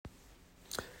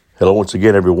Hello once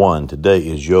again, everyone. Today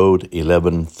is Yod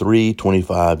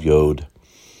 11/3/25 Yod,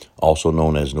 also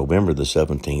known as November the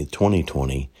 17th,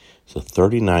 2020. It's the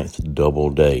 39th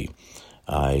double day.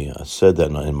 I said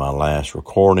that in my last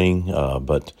recording,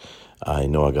 but I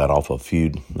know I got off a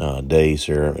few days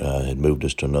here. It moved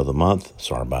us to another month.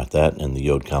 Sorry about that. In the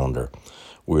Yod calendar,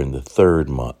 we're in the third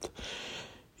month.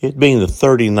 It being the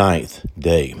 39th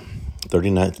day,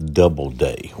 39th double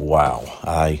day. Wow.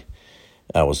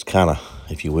 I was kind of,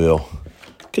 if you will,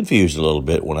 confused a little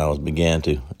bit when I began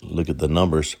to look at the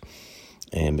numbers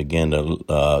and began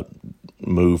to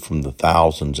move from the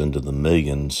thousands into the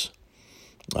millions.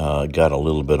 Got a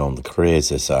little bit on the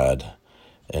crazy side.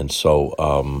 And so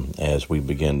as we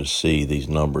begin to see these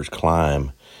numbers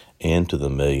climb into the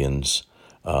millions,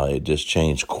 it just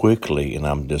changed quickly, and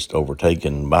I'm just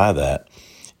overtaken by that.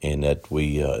 And that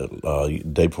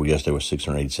day before yesterday was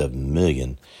 687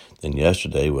 million. Then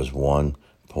yesterday was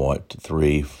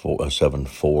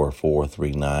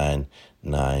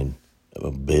 1.3744399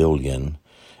 billion.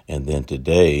 And then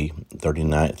today,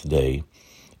 39th day,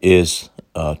 is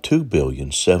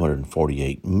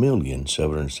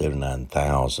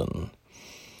 2,748,779,000.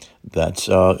 That's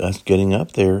getting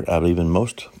up there, I believe, in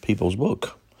most people's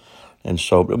book. And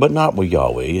so, but not with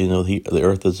Yahweh. You know, the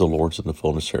earth is the Lord's and the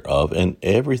fullness thereof, and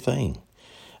everything.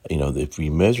 You know, if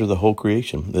you measure the whole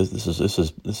creation, this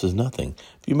is nothing.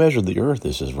 If you measure the earth,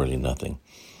 this is really nothing.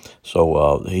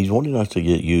 So he's wanting us to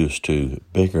get used to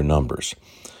bigger numbers,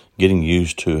 getting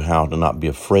used to how to not be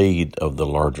afraid of the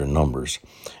larger numbers,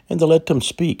 and to let them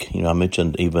speak. You know, I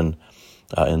mentioned even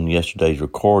in yesterday's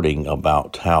recording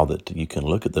about how that you can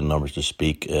look at the numbers to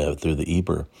speak through the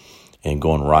Eber. And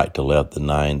going right to left, the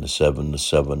 9, the 7, the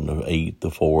 7, the 8, the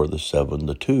 4, the 7,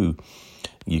 the 2.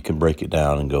 You can break it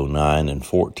down and go 9 and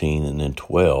 14 and then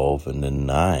 12 and then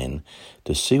 9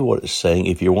 to see what it's saying.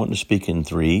 If you're wanting to speak in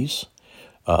threes,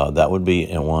 that would be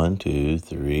 1, 2,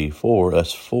 3, 4.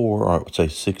 That's 4, or I would say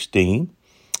 16,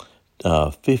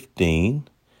 15,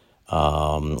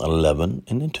 11,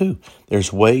 and then 2.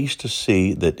 There's ways to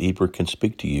see that Eber can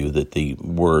speak to you, that the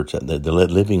words, that the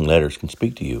living letters can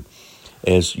speak to you,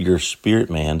 as your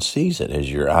spirit man sees it,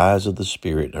 as your eyes of the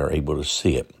spirit are able to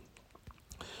see it.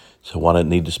 So what I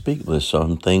need to speak with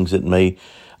some things that may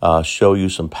show you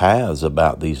some paths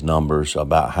about these numbers,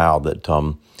 about how that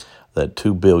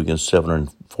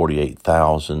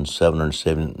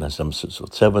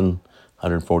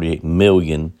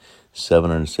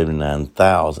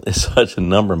 748,779,000 is such a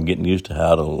number. I'm getting used to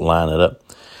how to line it up.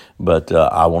 But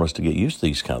I want us to get used to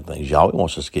these kind of things. Yahweh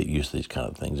wants us to get used to these kind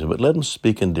of things. But let him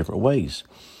speak in different ways,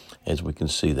 as we can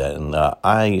see that. And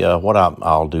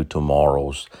I'll do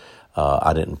tomorrow's,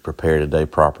 I didn't prepare today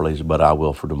properly, but I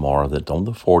will for tomorrow, that on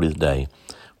the 40th day,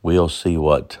 we'll see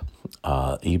what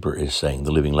Eber is saying,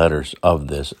 the living letters of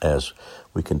this, as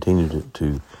we continue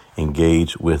to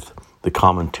engage with the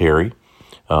commentary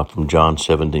from John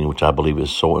 17, which I believe is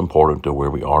so important to where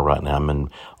we are right now. I'm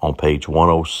on page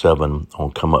 107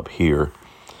 on Come Up Here.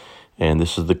 And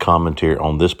this is the commentary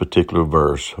on this particular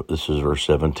verse. This is verse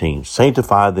 17.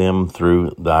 Sanctify them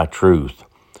through thy truth.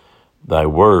 Thy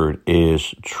word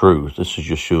is truth. This is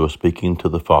Yeshua speaking to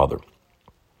the Father,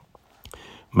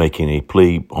 making a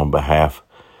plea on behalf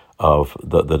of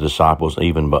the disciples,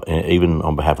 even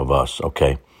on behalf of us,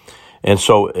 okay? And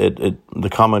so the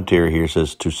commentary here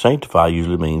says to sanctify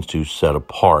usually means to set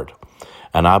apart.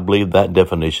 And I believe that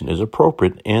definition is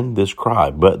appropriate in this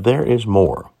cry. But there is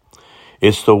more.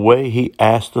 It's the way he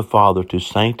asked the Father to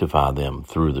sanctify them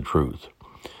through the truth.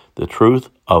 The truth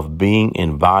of being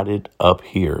invited up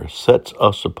here sets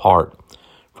us apart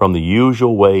from the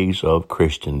usual ways of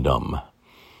Christendom.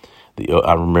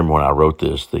 I remember when I wrote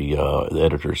this, the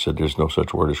editor said there's no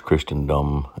such word as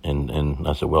Christendom, and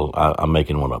I said, well, I'm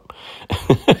making one up.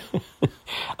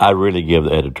 I really give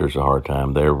the editors a hard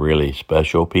time. They're really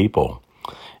special people,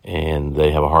 and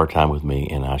they have a hard time with me,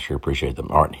 and I sure appreciate them.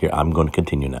 All right, here, I'm going to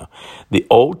continue now. The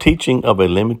old teaching of a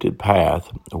limited path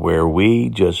where we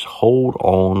just hold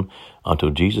on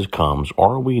until Jesus comes,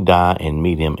 or we die and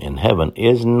meet him in heaven,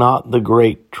 is not the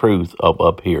great truth of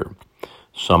up here.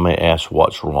 Some may ask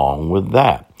what's wrong with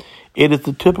that. It is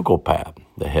the typical path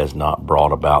that has not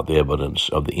brought about the evidence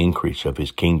of the increase of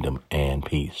his kingdom and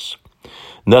peace.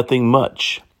 Nothing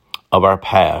much of our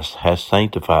past has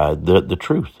sanctified the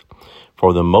truth.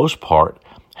 For the most part,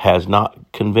 has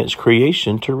not convinced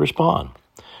creation to respond.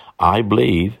 I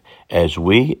believe as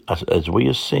we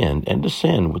ascend and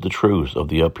descend with the truth of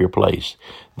the up here place,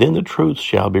 then the truth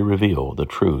shall be revealed. The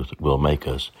truth will make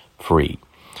us free.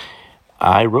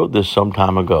 I wrote this some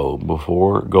time ago,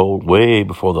 before gold, way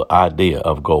before the idea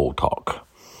of gold talk.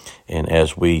 And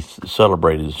as we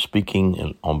celebrated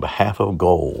speaking on behalf of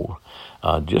gold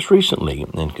just recently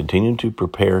and continue to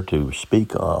prepare to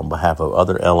speak on behalf of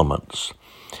other elements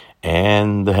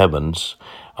and the heavens,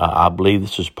 I believe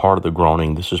this is part of the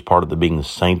groaning. This is part of the being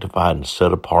sanctified and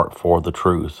set apart for the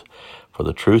truth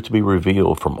to be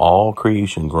revealed from all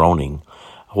creation groaning.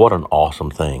 What an awesome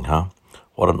thing, huh?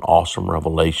 What an awesome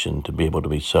revelation to be able to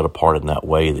be set apart in that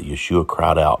way that Yeshua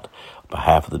cried out on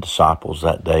behalf of the disciples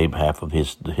that day, on behalf of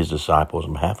his disciples,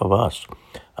 on behalf of us,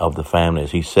 of the family,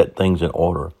 as he set things in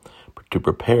order to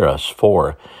prepare us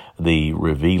for the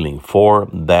revealing, for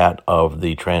that of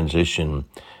the transition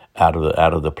out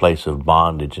of the place of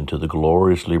bondage into the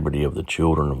glorious liberty of the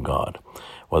children of God.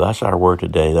 Well, that's our word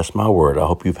today. That's my word. I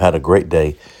hope you've had a great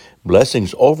day.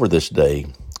 Blessings over this day.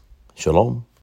 Shalom.